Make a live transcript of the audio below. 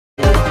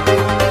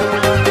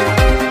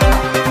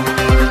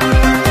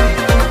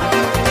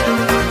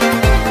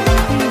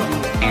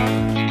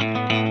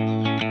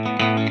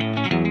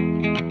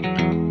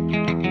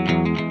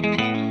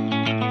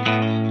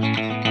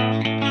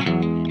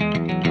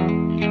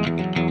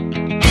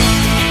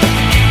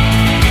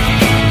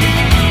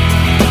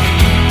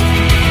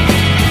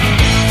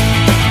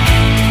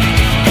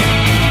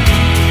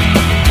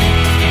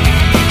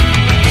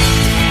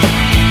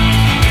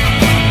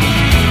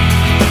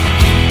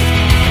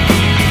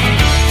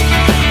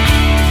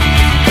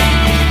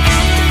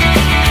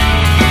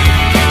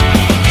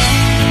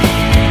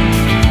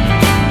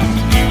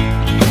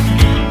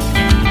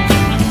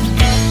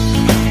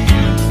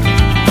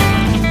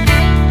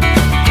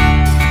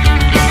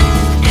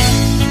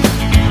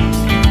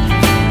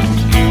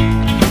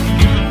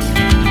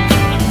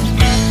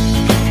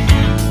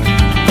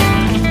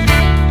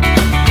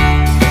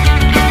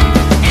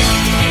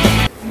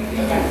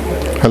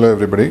Hello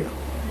everybody.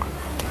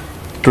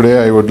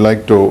 Today I would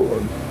like to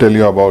tell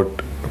you about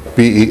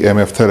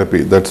PEMF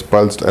therapy, that's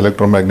pulsed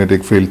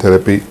electromagnetic field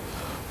therapy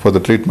for the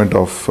treatment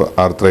of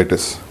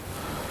arthritis.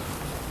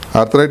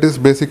 Arthritis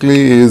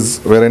basically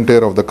is wear and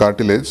tear of the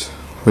cartilage,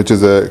 which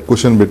is a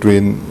cushion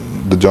between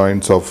the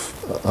joints of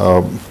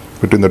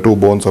between the two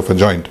bones of a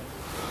joint.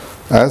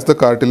 As the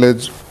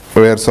cartilage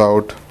wears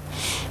out,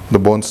 the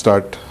bones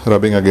start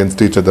rubbing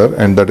against each other,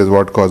 and that is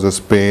what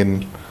causes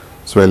pain,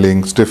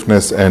 swelling,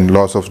 stiffness and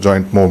loss of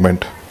joint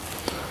movement.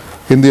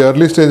 In the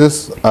early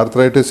stages,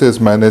 arthritis is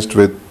managed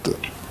with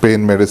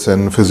pain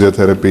medicine,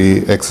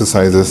 physiotherapy,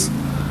 exercises.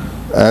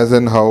 As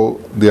and how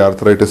the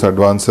arthritis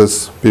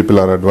advances, people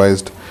are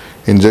advised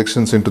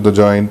injections into the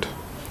joint,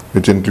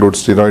 which include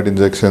steroid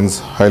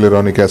injections,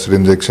 hyaluronic acid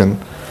injection,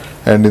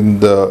 and in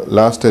the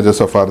last stages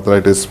of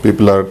arthritis,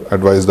 people are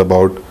advised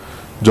about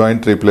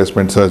joint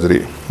replacement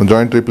surgery.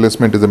 Joint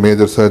replacement is a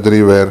major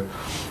surgery where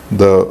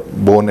the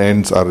bone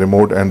ends are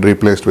removed and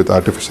replaced with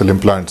artificial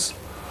implants.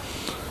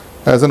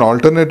 As an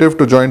alternative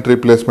to joint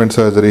replacement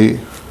surgery,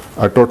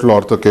 at Total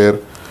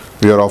Orthocare,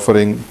 we are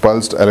offering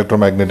pulsed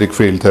electromagnetic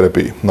field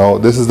therapy. Now,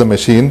 this is the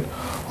machine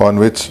on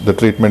which the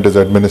treatment is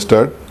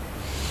administered.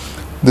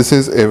 This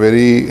is a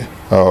very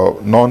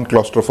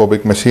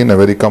non-claustrophobic machine, a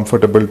very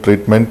comfortable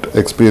treatment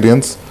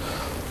experience.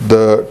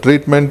 The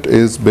treatment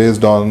is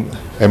based on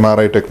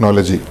MRI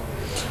technology.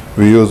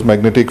 We use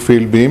magnetic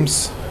field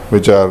beams,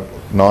 which are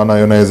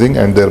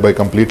non-ionizing and thereby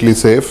completely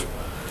safe,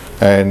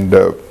 and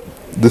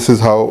this is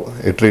how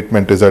a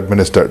treatment is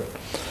administered.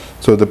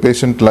 So the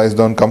patient lies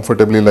down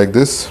comfortably like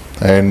this,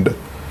 and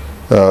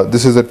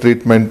this is a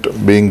treatment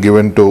being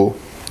given to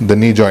the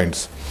knee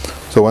joints.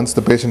 So once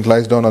the patient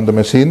lies down on the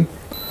machine,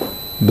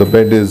 the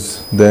bed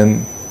is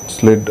then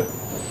slid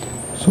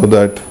so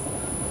that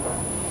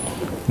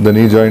the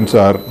knee joints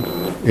are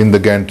in the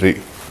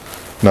gantry.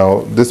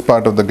 Now this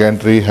part of the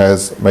gantry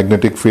has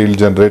magnetic field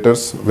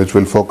generators which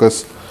will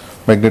focus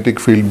magnetic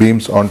field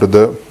beams onto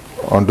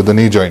the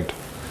knee joint.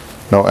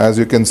 Now, as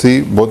you can see,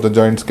 both the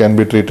joints can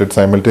be treated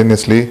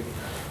simultaneously.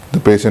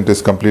 The patient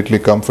is completely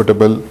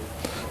comfortable.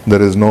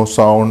 There is no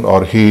sound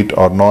or heat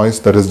or noise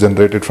that is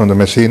generated from the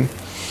machine,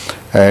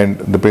 and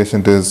the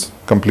patient is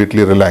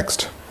completely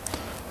relaxed.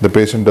 The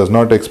patient does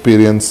not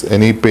experience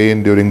any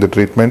pain during the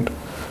treatment.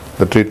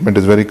 The treatment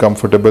is very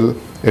comfortable.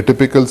 A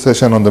typical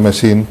session on the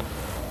machine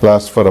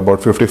lasts for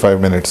about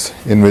 55 minutes,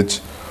 in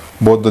which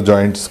both the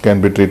joints can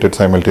be treated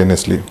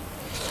simultaneously.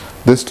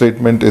 This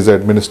treatment is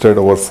administered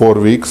over 4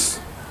 weeks.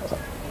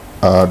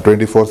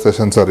 24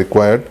 sessions are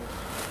required.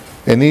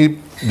 Any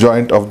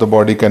joint of the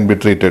body can be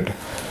treated,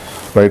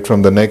 right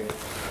from the neck,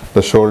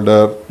 the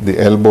shoulder, the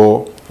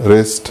elbow,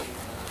 wrist,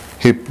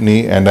 hip,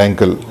 knee and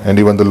ankle, and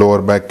even the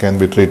lower back can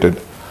be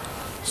treated.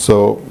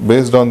 So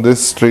based on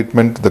this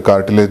treatment, the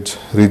cartilage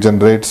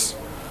regenerates,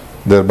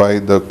 thereby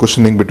the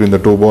cushioning between the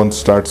two bones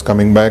starts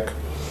coming back,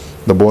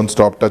 the bones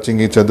stop touching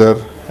each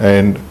other,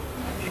 and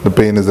the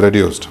pain is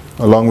reduced.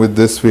 Along with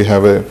this, we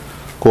have a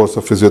course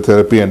of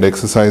physiotherapy and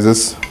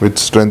exercises which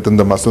strengthen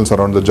the muscles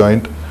around the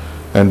joint,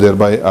 and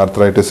thereby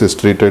arthritis is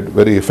treated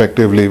very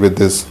effectively with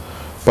this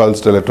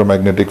pulsed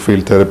electromagnetic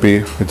field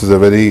therapy, which is a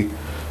very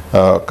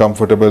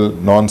comfortable,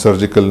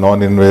 non-surgical,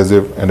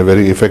 non-invasive and a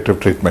very effective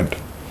treatment.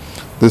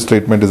 This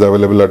treatment is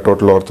available at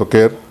Total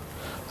Orthocare.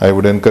 I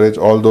would encourage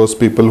all those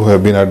people who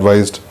have been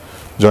advised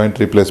joint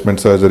replacement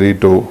surgery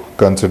to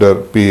consider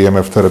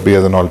PEMF therapy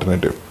as an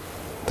alternative.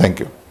 Thank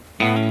you.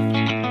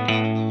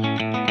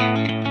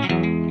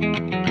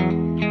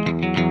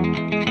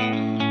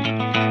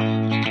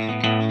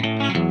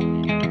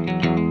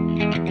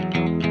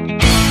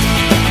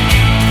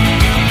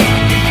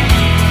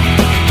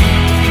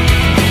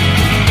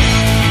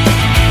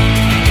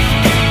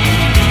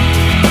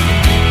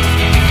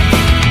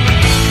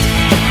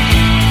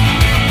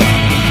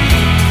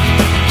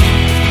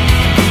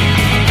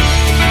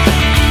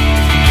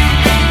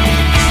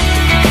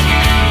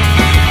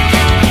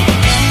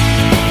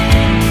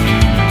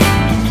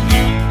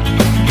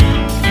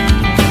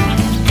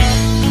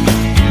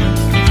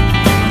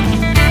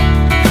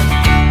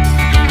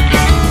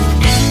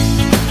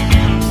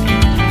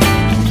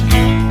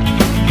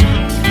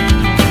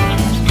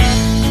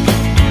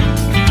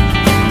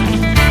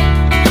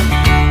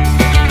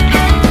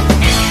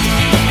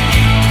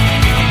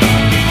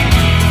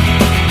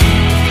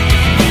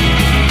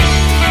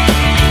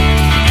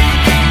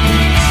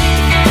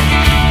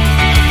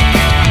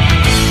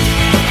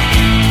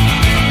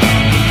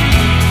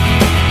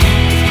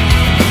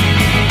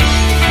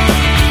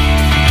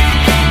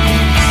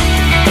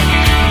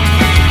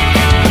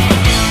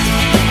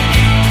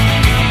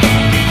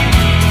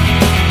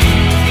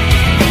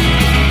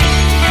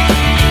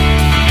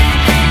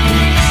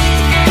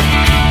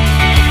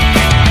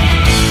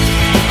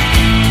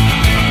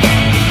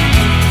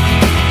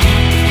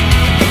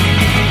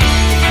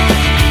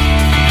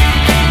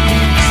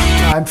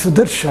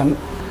 Sudarshan.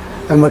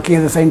 I'm working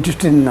as a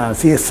scientist in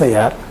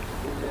CSIR.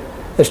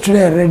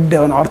 Yesterday I read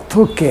on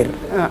Orthocare.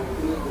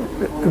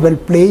 While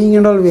playing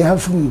and all, we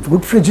have some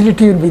good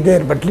fragility will be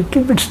there, but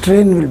little bit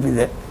strain will be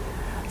there.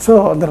 So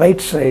on the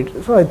right side.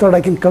 So I thought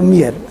I can come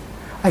here.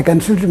 I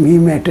consulted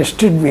him, he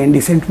tested me, and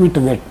he sent me to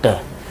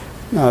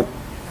that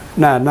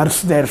nurse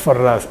there for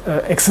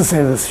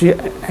exercises.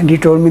 And he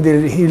told me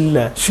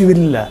that she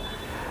will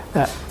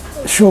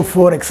show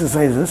 4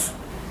 exercises,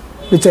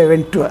 which I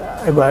went to.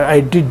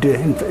 I did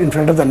in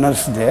front of the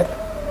nurse there,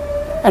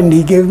 and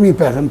he gave me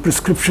some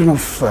prescription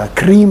of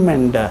cream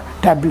and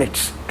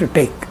tablets to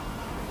take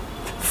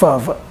for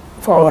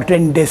our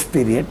 10 days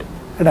period,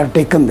 and I've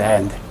taken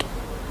that.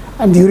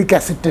 And the uric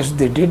acid test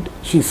they did,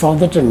 she saw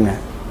that in.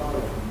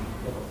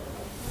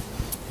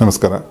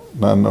 ನಮಸ್ಕಾರ,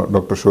 ನಾನು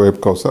doctor Shoaib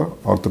Kausar,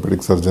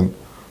 orthopaedic surgeon,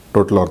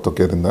 total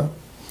ಆರ್ಥೋಕೇರಿಂದ.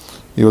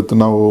 ಇವತ್ತು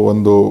ನಾವು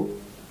ಒಂದು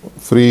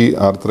free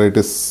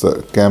arthritis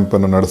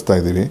ಕ್ಯಾಂಪನ್ನು ನಡೆಸ್ತಾ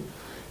ಇದ್ದೀವಿ.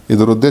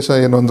 ಇದರ ಉದ್ದೇಶ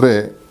ಏನು ಅಂದರೆ,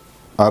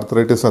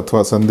 ಆರ್ಥರೈಟಿಸ್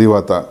ಅಥವಾ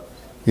ಸಂಧಿವಾತ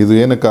ಇದು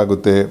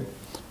ಏನಕ್ಕಾಗುತ್ತೆ,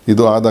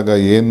 ಇದು ಆದಾಗ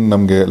ಏನು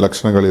ನಮಗೆ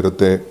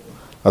ಲಕ್ಷಣಗಳಿರುತ್ತೆ,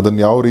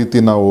 ಅದನ್ನು ಯಾವ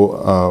ರೀತಿ ನಾವು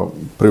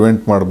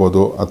ಪ್ರಿವೆಂಟ್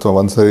ಮಾಡ್ಬೋದು, ಅಥವಾ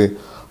ಒಂದು ಸರಿ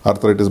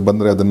ಆರ್ಥರೈಟಿಸ್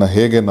ಬಂದರೆ ಅದನ್ನು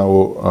ಹೇಗೆ ನಾವು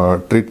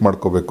ಟ್ರೀಟ್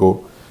ಮಾಡ್ಕೋಬೇಕು,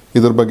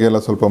 ಇದ್ರ ಬಗ್ಗೆ ಎಲ್ಲ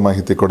ಸ್ವಲ್ಪ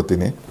ಮಾಹಿತಿ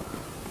ಕೊಡ್ತೀನಿ.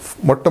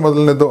 ಮೊಟ್ಟ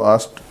ಮೊದಲನೇದು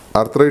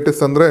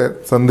ಆರ್ಥರೈಟಿಸ್ ಅಂದರೆ,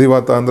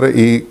 ಸಂಧಿವಾತ ಅಂದರೆ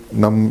ಈ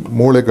ನಮ್ಮ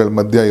ಮೂಳೆಗಳ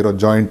ಮಧ್ಯ ಇರೋ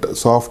ಜಾಯಿಂಟ್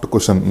ಸಾಫ್ಟ್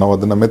ಕುಷನ್, ನಾವು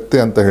ಅದನ್ನು ಮೆತ್ತೆ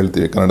ಅಂತ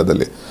ಹೇಳ್ತೀವಿ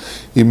ಕನ್ನಡದಲ್ಲಿ.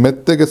 ಈ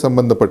ಮೆತ್ತೆಗೆ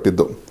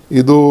ಸಂಬಂಧಪಟ್ಟಿದ್ದು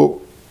ಇದು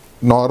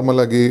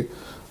ನಾರ್ಮಲಾಗಿ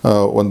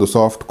ಒಂದು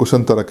ಸಾಫ್ಟ್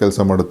ಕುಷನ್ ಥರ ಕೆಲಸ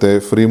ಮಾಡುತ್ತೆ,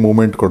 ಫ್ರೀ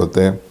ಮೂಮೆಂಟ್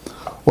ಕೊಡುತ್ತೆ.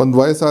 ಒಂದು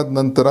ವಯಸ್ಸಾದ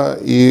ನಂತರ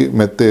ಈ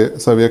ಮೆತ್ತೆ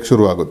ಸವಿಯಕ್ಕೆ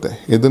ಶುರುವಾಗುತ್ತೆ.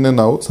 ಇದನ್ನೇ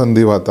ನಾವು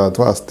ಸಂಧಿವಾತ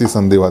ಅಥವಾ ಅಸ್ಥಿ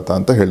ಸಂಧಿವಾತ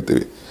ಅಂತ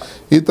ಹೇಳ್ತೀವಿ.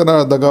 ಈ ಥರ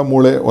ಆದಾಗ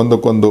ಮೂಳೆ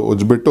ಒಂದಕ್ಕೊಂದು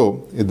ಉಜ್ಬಿಟ್ಟು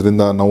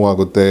ಇದರಿಂದ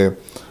ನೋವಾಗುತ್ತೆ,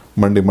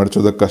 ಮಂಡಿ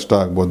ಮಡಚೋದಕ್ಕೆ ಕಷ್ಟ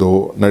ಆಗ್ಬೋದು,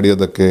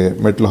 ನಡೆಯೋದಕ್ಕೆ,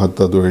 ಮೆಟ್ಲು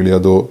ಹತ್ತೋದು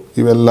ಇಳಿಯೋದು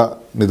ಇವೆಲ್ಲ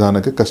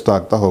ನಿಧಾನಕ್ಕೆ ಕಷ್ಟ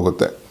ಆಗ್ತಾ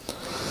ಹೋಗುತ್ತೆ.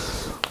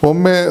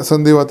 ಒಮ್ಮೆ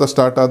ಸಂಧಿವಾತ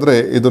ಸ್ಟಾರ್ಟ್ ಆದರೆ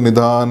ಇದು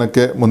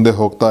ನಿಧಾನಕ್ಕೆ ಮುಂದೆ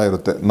ಹೋಗ್ತಾ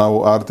ಇರುತ್ತೆ. ನಾವು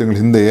 6 ತಿಂಗಳ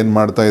ಹಿಂದೆ ಏನು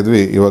ಮಾಡ್ತಾ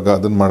ಇದ್ವಿ, ಇವಾಗ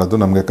ಅದನ್ನು ಮಾಡೋದು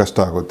ನಮಗೆ ಕಷ್ಟ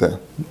ಆಗುತ್ತೆ.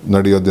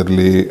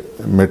 ನಡೆಯೋದಿರಲಿ,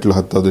 ಮೆಟ್ಲು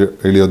ಹತ್ತೋದು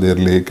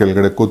ಇಳಿಯೋದಿರಲಿ,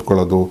 ಕೆಳಗಡೆ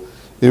ಕೂತ್ಕೊಳ್ಳೋದು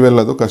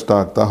ಇವೆಲ್ಲದು ಕಷ್ಟ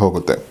ಆಗ್ತಾ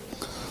ಹೋಗುತ್ತೆ.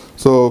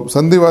 ಸೊ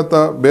ಸಂಧಿವಾತ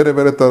ಬೇರೆ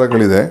ಬೇರೆ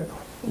ಥರಗಳಿದೆ.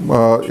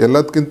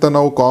 ಎಲ್ಲದಕ್ಕಿಂತ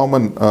ನಾವು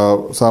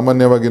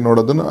ಸಾಮಾನ್ಯವಾಗಿ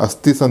ನೋಡೋದನ್ನು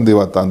ಅಸ್ಥಿ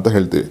ಸಂಧಿವಾತ ಅಂತ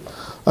ಹೇಳ್ತೀವಿ.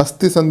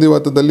 ಅಸ್ಥಿ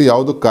ಸಂಧಿವಾತದಲ್ಲಿ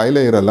ಯಾವುದು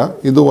ಕಾಯಿಲೆ ಇರಲ್ಲ.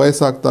 ಇದು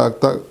ವಯಸ್ಸಾಗ್ತಾ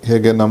ಆಗ್ತಾ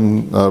ಹೇಗೆ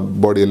ನಮ್ಮ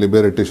ಬಾಡಿಯಲ್ಲಿ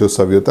ಬೇರೆ ಟಿಶ್ಯೂಸ್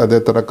ಸವಿಯುತ್ತೆ, ಅದೇ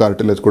ಥರ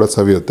ಕಾರ್ಟಿಲೇಜ್ ಕೂಡ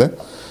ಸವಿಯುತ್ತೆ.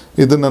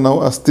 ಇದನ್ನು ನಾವು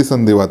ಅಸ್ಥಿ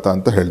ಸಂಧಿವಾತ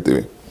ಅಂತ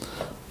ಹೇಳ್ತೀವಿ.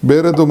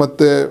 ಬೇರೆದು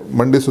ಮತ್ತು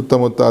ಮಂಡಿ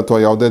ಸುತ್ತಮುತ್ತ ಅಥವಾ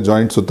ಯಾವುದೇ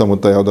ಜಾಯಿಂಟ್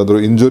ಸುತ್ತಮುತ್ತ ಯಾವುದಾದ್ರೂ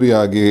ಇಂಜುರಿ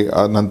ಆಗಿ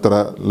ಆ ನಂತರ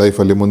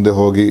ಲೈಫಲ್ಲಿ ಮುಂದೆ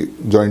ಹೋಗಿ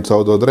ಜಾಯಿಂಟ್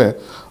ಸೌದೋದ್ರೆ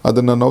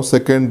ಅದನ್ನು ನಾವು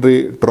ಸೆಕೆಂಡ್ರಿ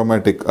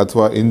ಟ್ರೊಮ್ಯಾಟಿಕ್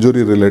ಅಥವಾ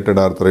ಇಂಜುರಿ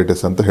ರಿಲೇಟೆಡ್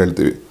ಆರ್ಥರೈಟಿಸ್ ಅಂತ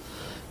ಹೇಳ್ತೀವಿ.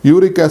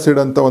 ಯೂರಿಕ್ ಆ್ಯಸಿಡ್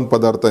ಅಂತ ಒಂದು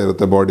ಪದಾರ್ಥ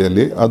ಇರುತ್ತೆ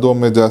ಬಾಡಿಯಲ್ಲಿ, ಅದು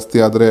ಒಮ್ಮೆ ಜಾಸ್ತಿ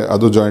ಆದರೆ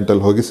ಅದು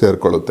ಜಾಯಿಂಟಲ್ಲಿ ಹೋಗಿ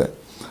ಸೇರಿಕೊಳ್ಳುತ್ತೆ.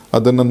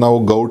 ಅದನ್ನು ನಾವು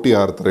ಗೌಟಿ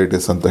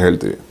ಆರ್ಥರೈಟಿಸ್ ಅಂತ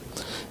ಹೇಳ್ತೀವಿ.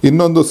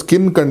 ಇನ್ನೊಂದು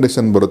ಸ್ಕಿನ್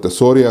ಕಂಡೀಷನ್ ಬರುತ್ತೆ,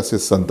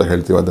 ಸೋರಿಯಾಸಿಸ್ ಅಂತ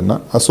ಹೇಳ್ತೀವಿ ಅದನ್ನು.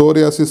 ಆ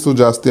ಸೋರಿಯಾಸಿಸ್ಸು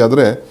ಜಾಸ್ತಿ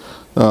ಆದರೆ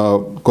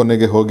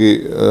ಕೊನೆಗೆ ಹೋಗಿ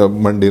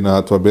ಮಂಡಿನ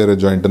ಅಥವಾ ಬೇರೆ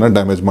ಜಾಯಿಂಟನ್ನು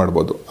ಡ್ಯಾಮೇಜ್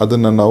ಮಾಡ್ಬೋದು.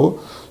 ಅದನ್ನು ನಾವು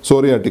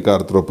ಸೋರಿಯಾಟಿಕ್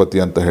ಆರ್ಥ್ರೋಪತಿ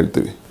ಅಂತ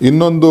ಹೇಳ್ತೀವಿ.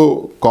 ಇನ್ನೊಂದು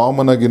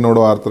ಕಾಮನ್ ಆಗಿ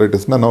ನೋಡೋ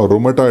ಆರ್ಥರೈಟಿಸ್ನ ನಾವು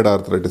ರುಮಟಾಯ್ಡ್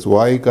ಆರ್ಥರೈಟಿಸ್,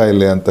 ವಾಯಿ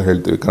ಕಾಯಿಲೆ ಅಂತ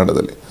ಹೇಳ್ತೀವಿ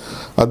ಕನ್ನಡದಲ್ಲಿ.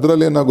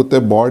 ಅದರಲ್ಲಿ ಏನಾಗುತ್ತೆ,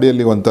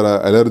 ಬಾಡಿಯಲ್ಲಿ ಒಂಥರ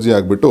ಅಲರ್ಜಿ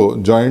ಆಗಿಬಿಟ್ಟು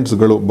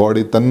ಜಾಯಿಂಟ್ಸ್ಗಳು,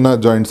 ಬಾಡಿ ತನ್ನ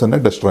ಜಾಯಿಂಟ್ಸನ್ನೇ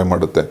ಡೆಸ್ಟ್ರಾಯ್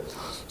ಮಾಡುತ್ತೆ.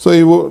 ಸೊ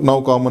ಇವು ನಾವು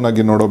ಕಾಮನ್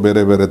ಆಗಿ ನೋಡೋ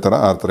ಬೇರೆ ಬೇರೆ ಥರ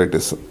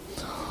ಆರ್ಥರೈಟಿಸ್.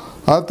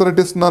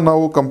 ಆರ್ಥರೈಟಿಸ್ನ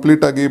ನಾವು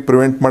ಕಂಪ್ಲೀಟಾಗಿ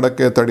ಪ್ರಿವೆಂಟ್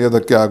ಮಾಡೋಕ್ಕೆ,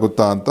 ತಡೆಯೋದಕ್ಕೆ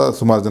ಆಗುತ್ತಾ ಅಂತ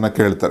ಸುಮಾರು ಜನ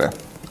ಕೇಳ್ತಾರೆ.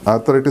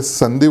 ಆರ್ಥರೈಟಿಸ್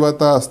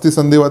ಸಂಧಿವಾತ, ಅಸ್ಥಿ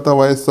ಸಂಧಿವಾತ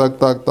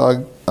ವಯಸ್ಸಾಗ್ತಾ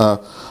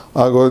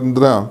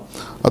ಆಗೋದ್ರಿಂದ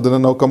ಅದನ್ನು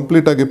ನಾವು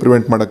ಕಂಪ್ಲೀಟಾಗಿ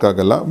ಪ್ರಿವೆಂಟ್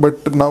ಮಾಡೋಕ್ಕಾಗಲ್ಲ.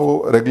 ಬಟ್ ನಾವು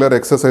ರೆಗ್ಯುಲರ್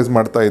ಎಕ್ಸಸೈಸ್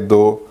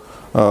ಮಾಡ್ತಾಯಿದ್ದು,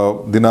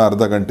 ದಿನ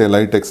ಅರ್ಧ ಗಂಟೆ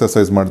ಲೈಟ್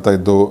ಎಕ್ಸಸೈಸ್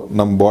ಮಾಡ್ತಾಯಿದ್ದು,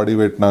 ನಮ್ಮ ಬಾಡಿ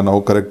ವೇಟ್ನ ನಾವು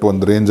ಕರೆಕ್ಟ್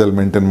ಒಂದು ರೇಂಜಲ್ಲಿ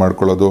ಮೇಂಟೈನ್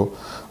ಮಾಡ್ಕೊಳ್ಳೋದು,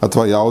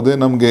 ಅಥವಾ ಯಾವುದೇ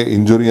ನಮಗೆ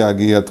ಇಂಜುರಿ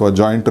ಆಗಿ ಅಥವಾ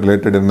ಜಾಯಿಂಟ್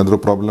ರಿಲೇಟೆಡ್ ಏನಾದರೂ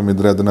ಪ್ರಾಬ್ಲಮ್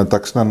ಇದ್ದರೆ ಅದನ್ನು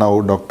ತಕ್ಷಣ ನಾವು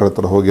ಡಾಕ್ಟರ್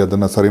ಹತ್ರ ಹೋಗಿ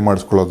ಅದನ್ನು ಸರಿ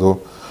ಮಾಡಿಸ್ಕೊಳ್ಳೋದು.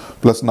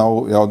 ಪ್ಲಸ್ ನಾವು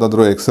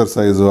ಯಾವುದಾದ್ರೂ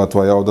ಎಕ್ಸರ್ಸೈಸು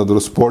ಅಥವಾ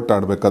ಯಾವುದಾದ್ರೂ ಸ್ಪೋರ್ಟ್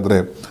ಆಡಬೇಕಾದ್ರೆ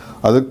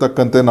ಅದಕ್ಕೆ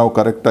ತಕ್ಕಂತೆ ನಾವು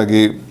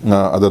ಕರೆಕ್ಟಾಗಿ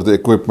ಅದರದ್ದು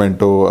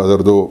ಎಕ್ವಿಪ್ಮೆಂಟು,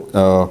 ಅದರದ್ದು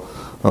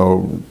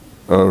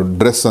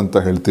ಡ್ರೆಸ್ ಅಂತ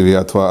ಹೇಳ್ತೀವಿ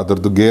ಅಥವಾ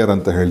ಅದರದ್ದು ಗೇರ್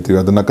ಅಂತ ಹೇಳ್ತೀವಿ,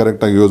 ಅದನ್ನು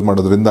ಕರೆಕ್ಟಾಗಿ ಯೂಸ್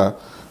ಮಾಡೋದ್ರಿಂದ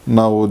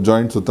ನಾವು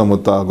ಜಾಯಿಂಟ್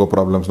ಸುತ್ತಮುತ್ತ ಆಗೋ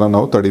ಪ್ರಾಬ್ಲಮ್ಸ್ನ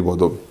ನಾವು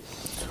ತಡಿಬೋದು.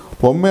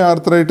 ಒಮ್ಮೆ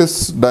ಆರ್ಥರೈಟಿಸ್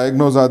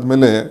ಡಯಾಗ್ನೋಸ್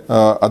ಆದಮೇಲೆ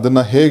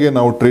ಅದನ್ನು ಹೇಗೆ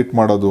ನಾವು ಟ್ರೀಟ್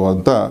ಮಾಡೋದು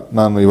ಅಂತ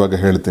ನಾನು ಇವಾಗ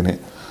ಹೇಳ್ತೀನಿ.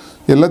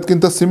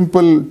 ಎಲ್ಲದಕ್ಕಿಂತ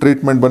ಸಿಂಪಲ್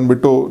ಟ್ರೀಟ್ಮೆಂಟ್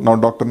ಬಂದುಬಿಟ್ಟು, ನಾವು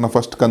ಡಾಕ್ಟರ್ನ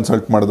ಫಸ್ಟ್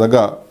ಕನ್ಸಲ್ಟ್ ಮಾಡಿದಾಗ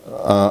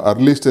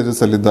ಅರ್ಲಿ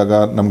ಸ್ಟೇಜಸಲ್ಲಿದ್ದಾಗ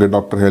ನಮಗೆ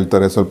ಡಾಕ್ಟರ್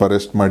ಹೇಳ್ತಾರೆ ಸ್ವಲ್ಪ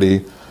ರೆಸ್ಟ್ ಮಾಡಿ,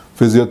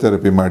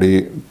 ಫಿಸಿಯೋಥೆರಪಿ ಮಾಡಿ,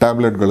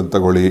 ಟ್ಯಾಬ್ಲೆಟ್ಗಳನ್ನು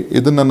ತಗೊಳ್ಳಿ.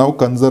 ಇದನ್ನು ನಾವು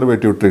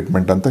ಕನ್ಸರ್ವೇಟಿವ್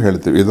ಟ್ರೀಟ್ಮೆಂಟ್ ಅಂತ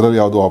ಹೇಳ್ತೀವಿ. ಇದರಲ್ಲಿ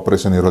ಯಾವುದೂ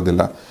ಆಪ್ರೇಷನ್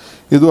ಇರೋದಿಲ್ಲ.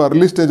 ಇದು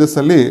ಅರ್ಲಿ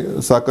ಸ್ಟೇಜಸ್ಸಲ್ಲಿ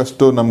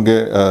ಸಾಕಷ್ಟು ನಮಗೆ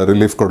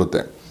ರಿಲೀಫ್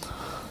ಕೊಡುತ್ತೆ.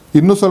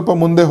 ಇನ್ನೂ ಸ್ವಲ್ಪ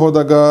ಮುಂದೆ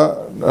ಹೋದಾಗ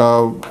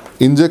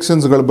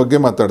ಇಂಜೆಕ್ಷನ್ಸ್ಗಳ ಬಗ್ಗೆ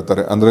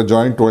ಮಾತಾಡ್ತಾರೆ. ಅಂದರೆ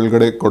ಜಾಯಿಂಟ್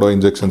ಒಳಗಡೆ ಕೊಡೋ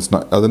ಇಂಜೆಕ್ಷನ್ಸ್ನ,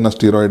 ಅದನ್ನು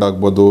ಸ್ಟೀರಾಯ್ಡ್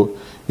ಆಗ್ಬೋದು,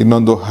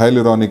 ಇನ್ನೊಂದು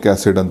ಹೈಲ್ಯುರಾನಿಕ್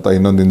ಆ್ಯಸಿಡ್ ಅಂತ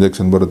ಇನ್ನೊಂದು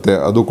ಇಂಜೆಕ್ಷನ್ ಬರುತ್ತೆ,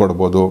 ಅದು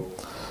ಕೊಡ್ಬೋದು.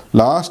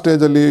 ಲಾಸ್ಟ್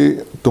ಸ್ಟೇಜಲ್ಲಿ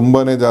ತುಂಬಾ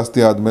ಜಾಸ್ತಿ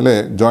ಆದಮೇಲೆ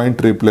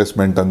ಜಾಯಿಂಟ್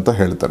ರೀಪ್ಲೇಸ್ಮೆಂಟ್ ಅಂತ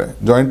ಹೇಳ್ತಾರೆ.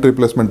 ಜಾಯಿಂಟ್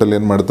ರೀಪ್ಲೇಸ್ಮೆಂಟಲ್ಲಿ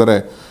ಏನು ಮಾಡ್ತಾರೆ,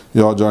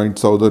 ಯಾವ ಜಾಯಿಂಟ್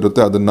ಸೌದು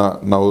ಇರುತ್ತೆ ಅದನ್ನು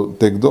ನಾವು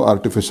ತೆಗೆದು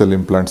ಆರ್ಟಿಫಿಷಿಯಲ್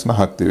ಇಂಪ್ಲಾಂಟ್ಸ್ನ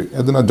ಹಾಕ್ತೀವಿ.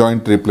 ಅದನ್ನು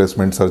ಜಾಯಿಂಟ್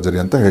ರೀಪ್ಲೇಸ್ಮೆಂಟ್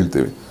ಸರ್ಜರಿ ಅಂತ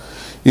ಹೇಳ್ತೀವಿ.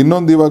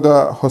 ಇನ್ನೊಂದು ಇವಾಗ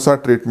ಹೊಸ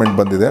ಟ್ರೀಟ್ಮೆಂಟ್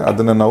ಬಂದಿದೆ,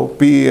 ಅದನ್ನು ನಾವು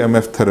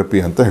PEMF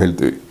ಥೆರಪಿ ಅಂತ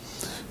ಹೇಳ್ತೀವಿ.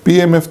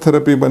 PEMF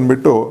ಥೆರಪಿ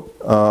ಬಂದುಬಿಟ್ಟು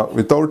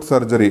ವಿತೌಟ್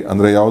ಸರ್ಜರಿ,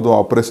 ಅಂದರೆ ಯಾವುದೋ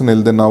ಆಪ್ರೇಷನ್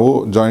ಇಲ್ಲದೆ ನಾವು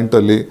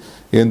ಜಾಯಿಂಟಲ್ಲಿ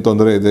ಏನು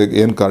ತೊಂದರೆ ಇದೆ,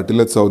 ಏನು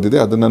ಕಾರ್ಟಿಲೇಜ್ ಸೌದಿದೆ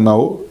ಅದನ್ನು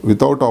ನಾವು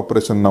ವಿತೌಟ್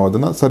ಆಪ್ರೇಷನ್ ನಾವು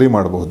ಅದನ್ನು ಸರಿ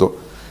ಮಾಡಬಹುದು.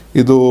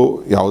 ಇದು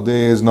ಯಾವುದೇ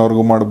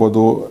ಏಜ್ನವ್ರಿಗೂ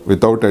ಮಾಡ್ಬೋದು,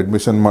 ವಿತೌಟ್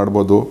ಅಡ್ಮಿಷನ್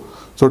ಮಾಡ್ಬೋದು.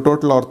 ಸೊ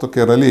ಟೋಟಲ್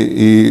ಆರ್ಥೋಕೇರಲ್ಲಿ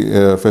ಈ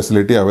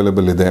ಫೆಸಿಲಿಟಿ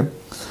ಅವೈಲೇಬಲ್ ಇದೆ.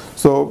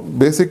 ಸೊ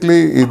ಬೇಸಿಕ್ಲಿ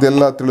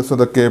ಇದೆಲ್ಲ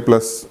ತಿಳಿಸೋದಕ್ಕೆ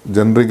ಪ್ಲಸ್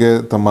ಜನರಿಗೆ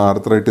ತಮ್ಮ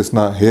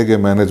ಆರ್ಥರೈಟಿಸ್ನ ಹೇಗೆ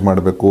ಮ್ಯಾನೇಜ್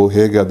ಮಾಡಬೇಕು,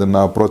 ಹೇಗೆ ಅದನ್ನು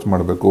ಅಪ್ರೋಚ್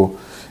ಮಾಡಬೇಕು,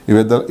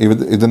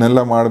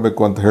 ಇದನ್ನೆಲ್ಲ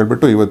ಮಾಡಬೇಕು ಅಂತ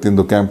ಹೇಳಿಬಿಟ್ಟು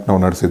ಇವತ್ತಿಂದು ಕ್ಯಾಂಪ್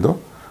ನಾವು ನಡೆಸಿದ್ದು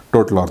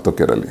ಟೋಟಲ್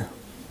ಆರ್ಥೋಕೇರಲ್ಲಿ.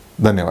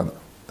 ಧನ್ಯವಾದ.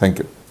 Thank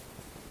you.